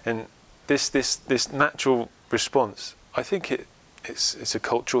 And this natural response, I think it's a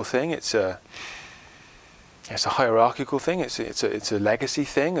cultural thing. It's a hierarchical thing. It's a legacy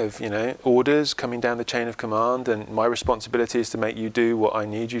thing of, you know, orders coming down the chain of command, and my responsibility is to make you do what I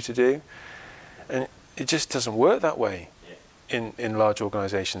need you to do. And it just doesn't work that way in large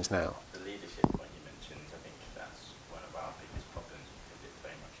organizations now. The leadership point you mentioned, I think that's one of our biggest problems, because it's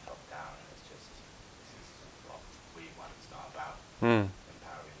very much top down, and it's just, this is what we want. It's not about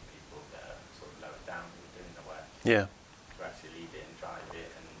empowering people that are sort of lower down who are doing the work. Yeah. To actually lead it and drive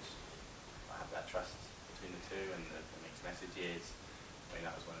it and have that trust between the two, and the mixed messages. I mean,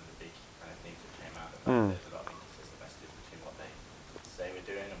 that was one of the big kind of things that came out of that. There's a lot of inconsistent messages between what they say we're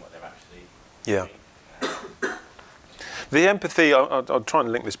doing and what they're actually doing. The empathy, I'll try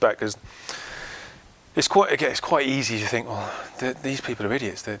and link this back, because it's quite easy to think, well, these people are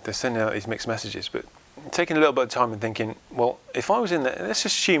idiots. They're sending out these mixed messages. But taking a little bit of time and thinking, well, if I was in there, let's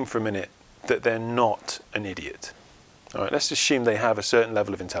assume for a minute that they're not an idiot. All right, let's assume they have a certain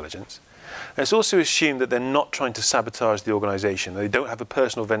level of intelligence. Let's also assume that they're not trying to sabotage the organisation. They don't have a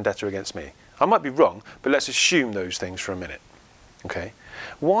personal vendetta against me. I might be wrong, but let's assume those things for a minute. Okay?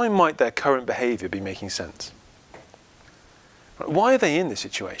 Why might their current behaviour be making sense? Why are they in this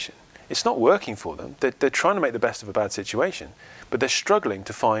situation? It's not working for them. They're trying to make the best of a bad situation, but they're struggling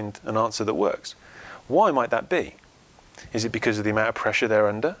to find an answer that works. Why might that be? Is it because of the amount of pressure they're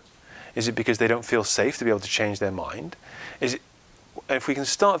under? Is it because they don't feel safe to be able to change their mind? If we can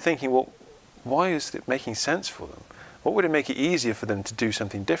start thinking, well, why is it making sense for them? What would it make it easier for them to do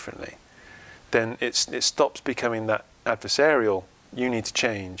something differently? Then it stops becoming that adversarial, you need to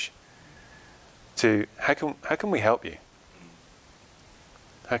change, to how can we help you?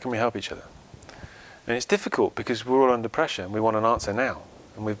 How can we help each other? And it's difficult because we're all under pressure and we want an answer now.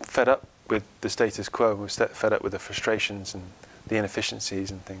 And we're fed up with the status quo, we're fed up with the frustrations and the inefficiencies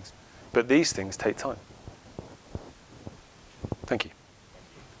and things. But these things take time. Thank you.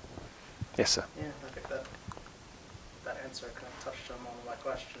 Yes, sir. Yeah, I think that answer kind of touched on one of my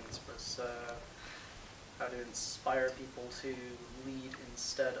questions, was how to inspire people to lead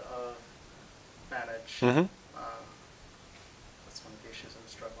instead of manage. Mm-hmm. That's one of the issues I'm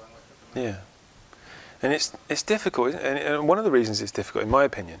struggling with at the moment. Yeah. And it's difficult, and one of the reasons it's difficult, in my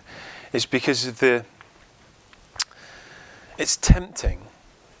opinion, is because of it's tempting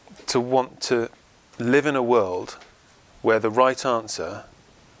to want to live in a world where the right answer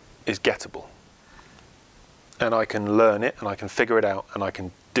is gettable. And I can learn it, and I can figure it out, and I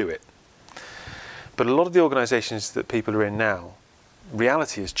can do it. But a lot of the organisations that people are in now,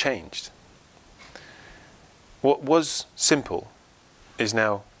 reality has changed. What was simple is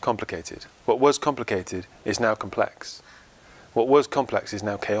now complicated. What was complicated is now complex. What was complex is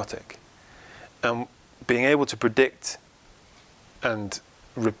now chaotic. And being able to predict and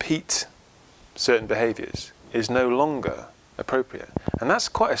repeat certain behaviours is no longer appropriate. And that's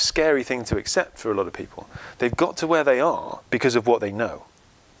quite a scary thing to accept for a lot of people. They've got to where they are because of what they know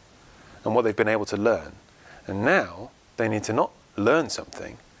and what they've been able to learn. And now they need to not learn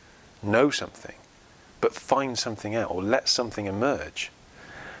something, know something, but find something out or let something emerge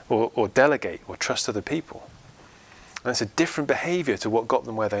or delegate or trust other people. And it's a different behaviour to what got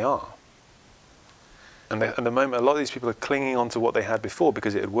them where they are. And at the moment, a lot of these people are clinging on to what they had before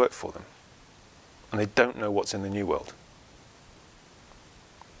because it had worked for them. And they don't know what's in the new world.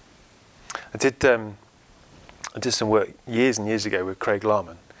 I did some work years and years ago with Craig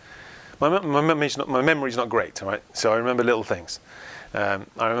Larman. My memory's not great, all right? So I remember little things. I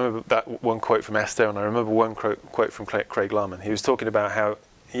remember that one quote from Esther, and I remember one quote from Craig Larman. He was talking about how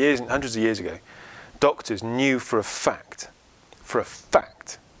hundreds of years ago, doctors knew for a fact,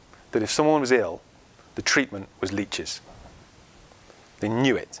 that if someone was ill, the treatment was leeches. They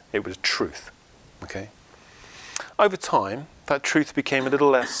knew it. It was truth. Okay. Over time, that truth became a little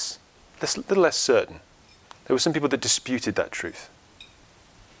less certain. There were some people that disputed that truth.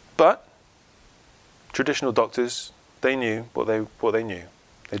 But traditional doctors, they knew what they knew.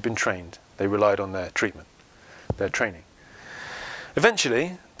 They'd been trained. They relied on their treatment, their training.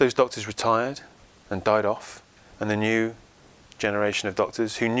 Eventually, those doctors retired and died off, and the new generation of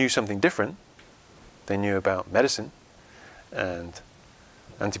doctors who knew something different. They knew about medicine and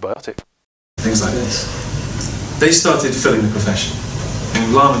antibiotics. Things like this. They started filling the profession.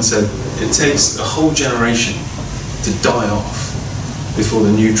 And RAMEN said it takes a whole generation to die off before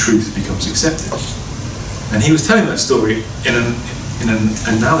the new truth becomes accepted. And he was telling that story in an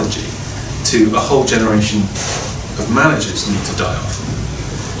analogy to a whole generation of managers need to die off.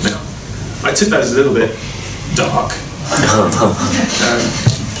 Now, I took that as a little bit dark,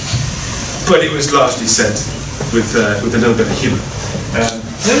 but it was largely said with a little bit of humour.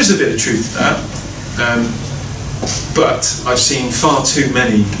 There is a bit of truth to that, but I've seen far too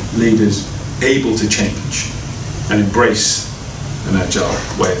many leaders able to change and embrace an agile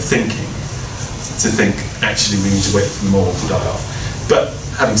way of thinking to think actually we need to wait for them all to die off. But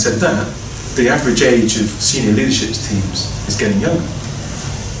having said that, the average age of senior leadership teams is getting younger.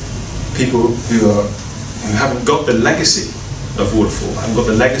 People who haven't got the legacy of waterfall, haven't got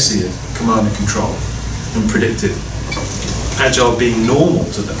the legacy of command and control and predictive, agile being normal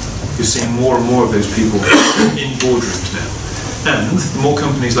to them. You're seeing more and more of those people in boardrooms now. And the more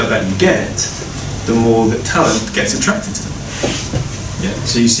companies like that you get, the more that talent gets attracted to them. Yeah.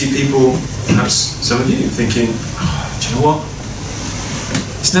 So you see people, perhaps some of you, thinking, oh, do you know what?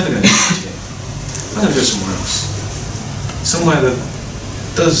 It's never going to change here. I'm going to go somewhere else. Somewhere that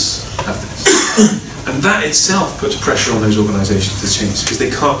does have this. And that itself puts pressure on those organisations to change because they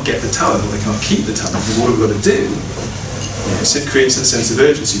can't get the talent or they can't keep the talent. Because what we've got to do is it creates a sense of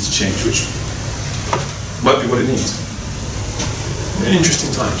urgency to change, which might be what it needs.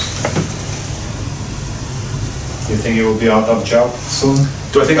 Interesting times. Do you think you will be out of job soon?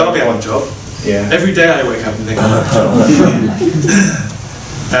 Do I think I'll be out of job? Yeah. Every day I wake up and think I'm out of job.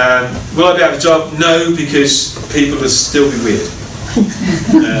 Will I be out of job? No, because people will still be weird.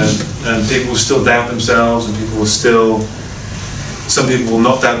 And people will still doubt themselves, and some people will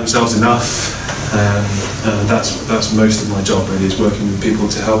not doubt themselves enough. That's most of my job really, is working with people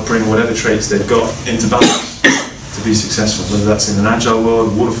to help bring whatever traits they've got into balance to be successful, whether that's in an agile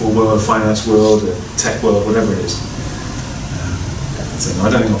world, waterfall world, finance world, tech world, whatever it is. So no,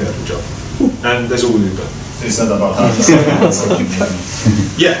 I don't think I'll be out of a job. And there's always a but. It's not about that.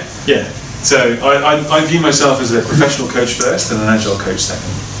 Yeah. So I view myself as a professional coach first and an agile coach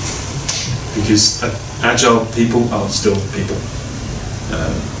second. Because agile people are still people.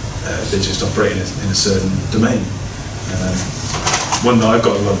 They just operate in a certain domain. One that I've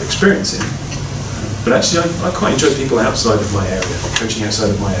got a lot of experience in. But actually I quite enjoy people outside of my area, coaching outside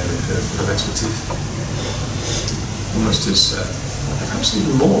of my area of expertise. Almost as, perhaps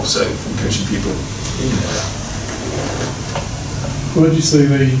even more so than coaching people in there. Where do you see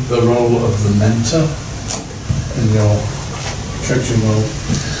the role of the mentor in your coaching role,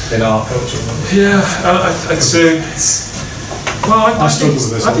 in our coaching role? Yeah, I'd say, well, I think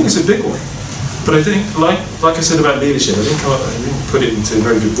it's a big one. But I think, like I said about leadership, I didn't put it into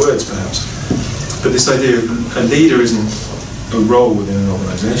very good words perhaps, but this idea of a leader isn't a role within an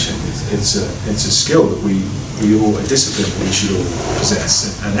organisation, it's a skill that we all, a discipline that we should all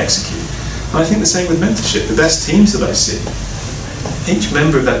possess and execute. And I think the same with mentorship. The best teams that I see, each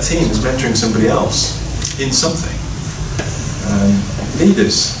member of that team is mentoring somebody else in something.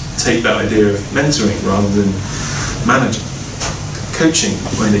 Leaders take that idea of mentoring rather than managing, coaching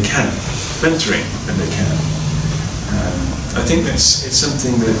when they can, mentoring when they can. I think it's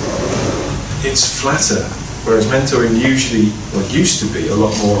something that it's flatter, whereas mentoring usually, or used to be, a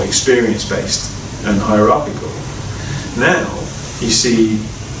lot more experience-based and hierarchical. Now you see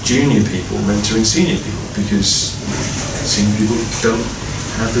junior people mentoring senior people because senior people don't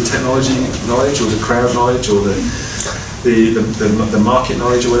have the technology knowledge or the crowd knowledge or the market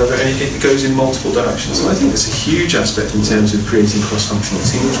knowledge or whatever, and it goes in multiple directions. So I think it's a huge aspect in terms of creating cross-functional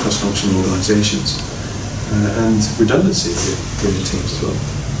teams, cross-functional organisations, and redundancy within the teams as well.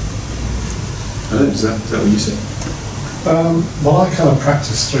 I don't know, is that what you say? Well, I kind of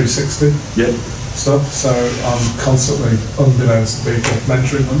practice 360 stuff, so I'm constantly, unbeknownst to people,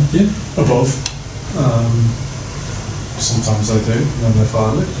 mentoring them above. Sometimes I do, and then they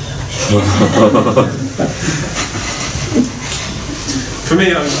find it. For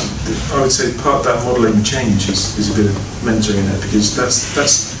me, I would say part of that modelling change is a bit of mentoring in there, because that's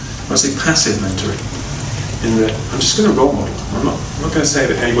I say passive mentoring, in that I'm just going to role model. I'm not going to say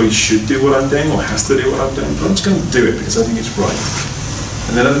that anybody should do what I'm doing or has to do what I'm doing, but I'm just going to do it because I think it's right.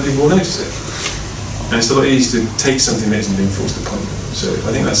 And then other people will notice it. And it's a lot easier to take something that isn't being forced upon you. So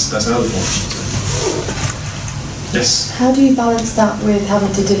I think that's another form. Yes? How do you balance that with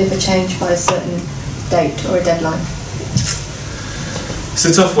having to deliver change by a certain date or a deadline? It's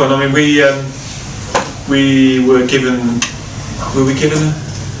a tough one. I mean, we were given were we given a,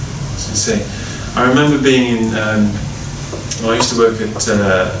 I remember being in, I used to work at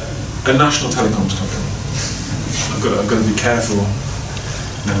a national telecoms company. I've got to be careful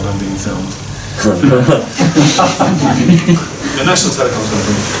now that I'm being filmed. A national telecoms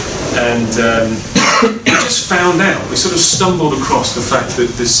company, and we just found out, we sort of stumbled across the fact that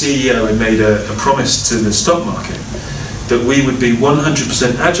the CEO had made a promise to the stock market that we would be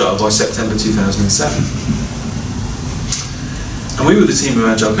 100% agile by September 2007. And we were the team of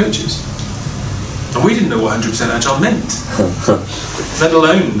agile coaches. And we didn't know what 100% agile meant, let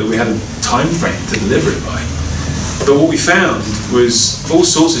alone that we had a time frame to deliver it by. But what we found was all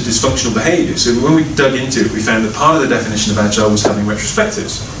sorts of dysfunctional behaviour. So when we dug into it, we found that part of the definition of agile was having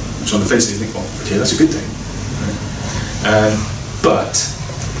retrospectives, which on the face of it, you think, well, okay, that's a good thing. But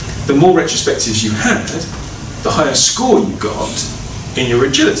the more retrospectives you had, the higher score you got in your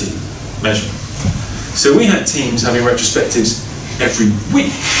agility measurement. So we had teams having retrospectives every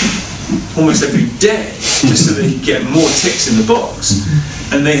week, almost every day, just so they could get more ticks in the box.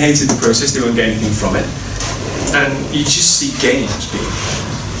 And they hated the process, they wouldn't get anything from it. And you just see games being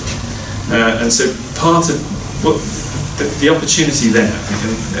and so part of what the opportunity there,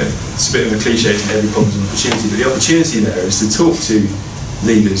 and it's a bit of a cliche to every problem's an opportunity, but the opportunity there is to talk to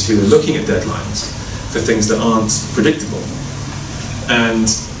leaders who are looking at deadlines for things that aren't predictable and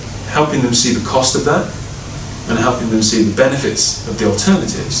helping them see the cost of that and helping them see the benefits of the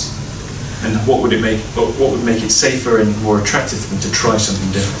alternatives and what would make it safer and more attractive for them to try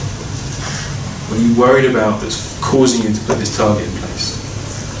something different. What are you worried about that's causing you to put this target in place?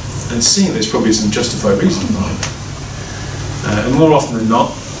 And seeing there's probably some justified reason behind it. And more often than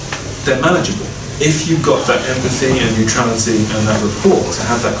not, they're manageable. If you've got that empathy and neutrality and that rapport to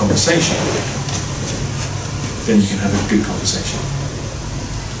have that conversation, then you can have a good conversation.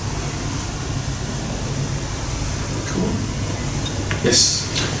 Cool. Yes?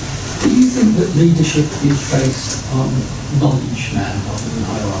 Do you think that leadership is based on knowledge now rather than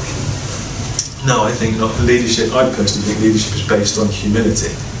hierarchy? No, I think not. Leadership, I personally think leadership is based on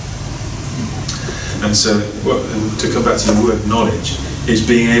humility. And so, and to come back to the word knowledge, is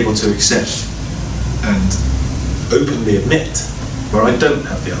being able to accept and openly admit where I don't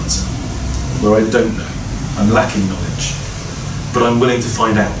have the answer, where I don't know, I'm lacking knowledge, but I'm willing to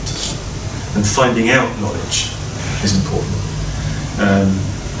find out. And finding out knowledge is important.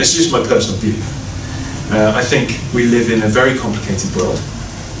 It's just my personal view. I think we live in a very complicated world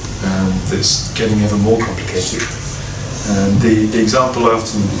that's getting ever more complicated. The example I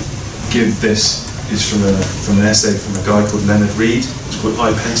often give this is from an essay from a guy called Leonard Reed. It's called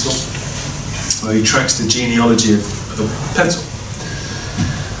I, Pencil, where he tracks the genealogy of a pencil.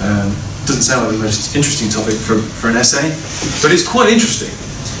 Doesn't sound like the most interesting topic for an essay, but it's quite interesting.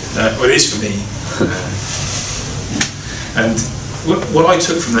 Well, it is for me. And what I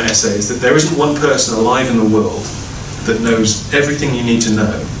took from that essay is that there isn't one person alive in the world that knows everything you need to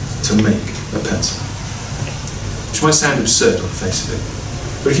know to make a pencil. Which might sound absurd on the face of it.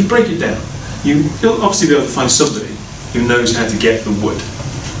 But if you break it down, you'll obviously be able to find somebody who knows how to get the wood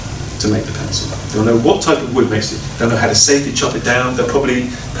to make the pencil. They'll know what type of wood makes it. They'll know how to safely chop it down. They'll probably,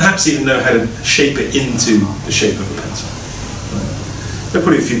 perhaps even know how to shape it into the shape of a pencil. There are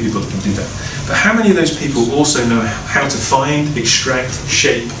probably a few people that can do that. But how many of those people also know how to find, extract,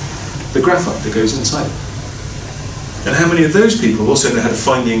 shape the graphite that goes inside it? And how many of those people also know how to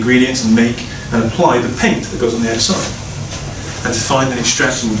find the ingredients and make and apply the paint that goes on the outside? And to find and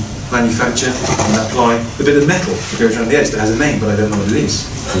extract and manufacture and apply the bit of metal that goes around the edge that has a name, but I don't know what it is.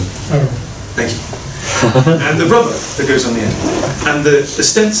 Thank you. And the rubber that goes on the end. And the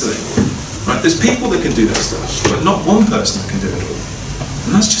stenciling. Right? There's people that can do that stuff, but not one person that can do it all.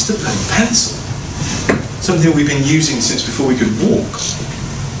 And that's just a bloody pencil. Something we've been using since before we could walk.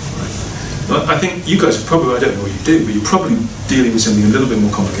 Right? I think you guys are probably, I don't know what you do, but you're probably dealing with something a little bit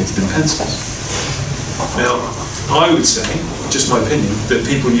more complicated than pencils. Now, I would say, just my opinion, that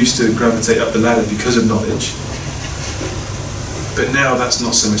people used to gravitate up the ladder because of knowledge, but now that's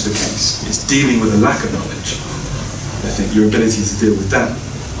not so much the case. It's dealing with a lack of knowledge. I think your ability to deal with that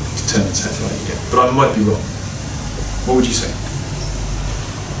determines how far you get. But I might be wrong. What would you say?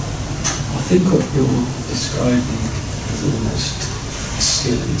 I think what you're describing is almost a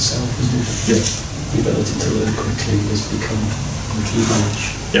skill in itself, isn't it? Yeah. The ability to learn quickly has become the key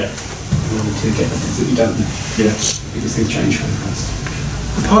knowledge. Yeah. In order to get the things that you don't know. Yeah. Because they change very fast.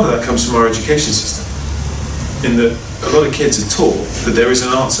 And part of that comes from our education system, in that a lot of kids are taught that there is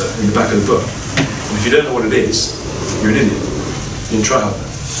an answer in the back of the book. And if you don't know what it is, you're an idiot. You can try harder.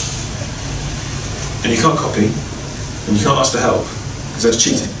 And you can't copy, and you can't ask for help, because that's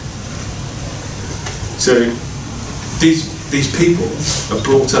cheating. So these these people are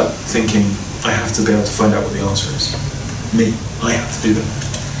brought up thinking, I have to be able to find out what the answer is. Me, I have to do that.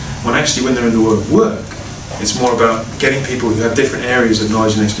 When actually, when they're in the world of work, it's more about getting people who have different areas of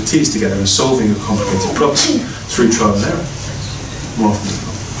knowledge and expertise together and solving a complicated problem through trial and error, more often than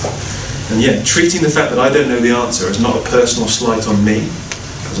not. And yet, treating the fact that I don't know the answer as not a personal slight on me,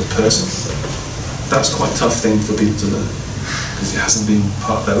 as a person, that's quite a tough thing for people to learn, because it hasn't been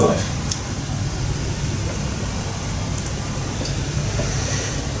part of their life.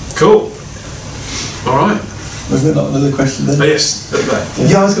 Cool. All right. Was there not another question then? Oh, yes, at the back.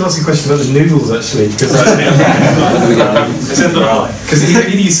 Yeah, I was going to ask you a question about the noodles actually, because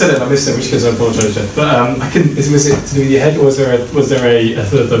either you said it and I missed it, in which case I apologise, Geoff. But I couldn't. Was it to do with your head, or was there a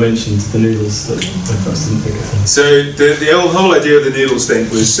third dimension to the noodles that I perhaps didn't think of? So the whole idea of the noodles thing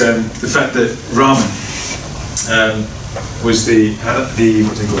was the fact that ramen was the what do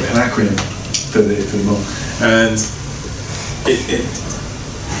they call it, an acronym for the model, and it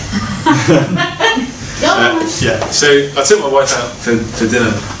yeah, so I took my wife out for dinner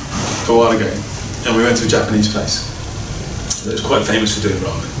a while ago, and we went to a Japanese place that was quite famous for doing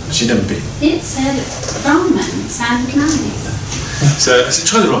ramen. She'd never been. It said ramen sounded nice. So I said,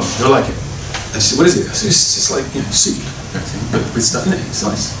 try the ramen, you'll like it. And she said, what is it? I said, it's just like, you know, soup, everything, but with stuff in it, it's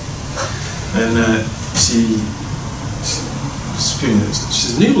nice. And she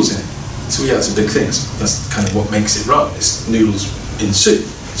says, noodles in it. So yeah, that's a big thing. That's kind of what makes it ramen, it's noodles in soup.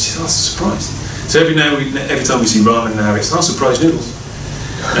 She said, oh, that's a surprise. So every time we see ramen now, it's not surprise noodles.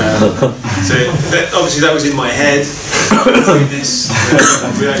 So obviously that was in my head, doing this,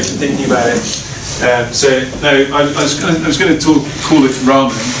 without even thinking about it. So no, I was going to call it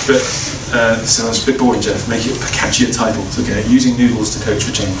ramen, but so I was a bit boring, Geoff. Make it a catchier title. Okay, using noodles to coach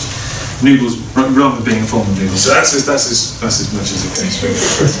for change. Noodles, ramen being a form of noodles. So that's as much as it goes.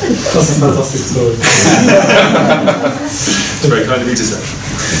 That's a fantastic story. It's very kind of you to say.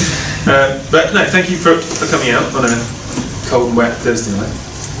 But no, thank you for coming out on a cold and wet Thursday night.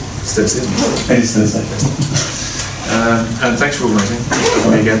 It's Thursday, isn't it? It is Thursday. And thanks for organising.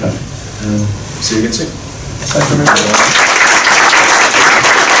 Come again. See you again soon. Thanks very much.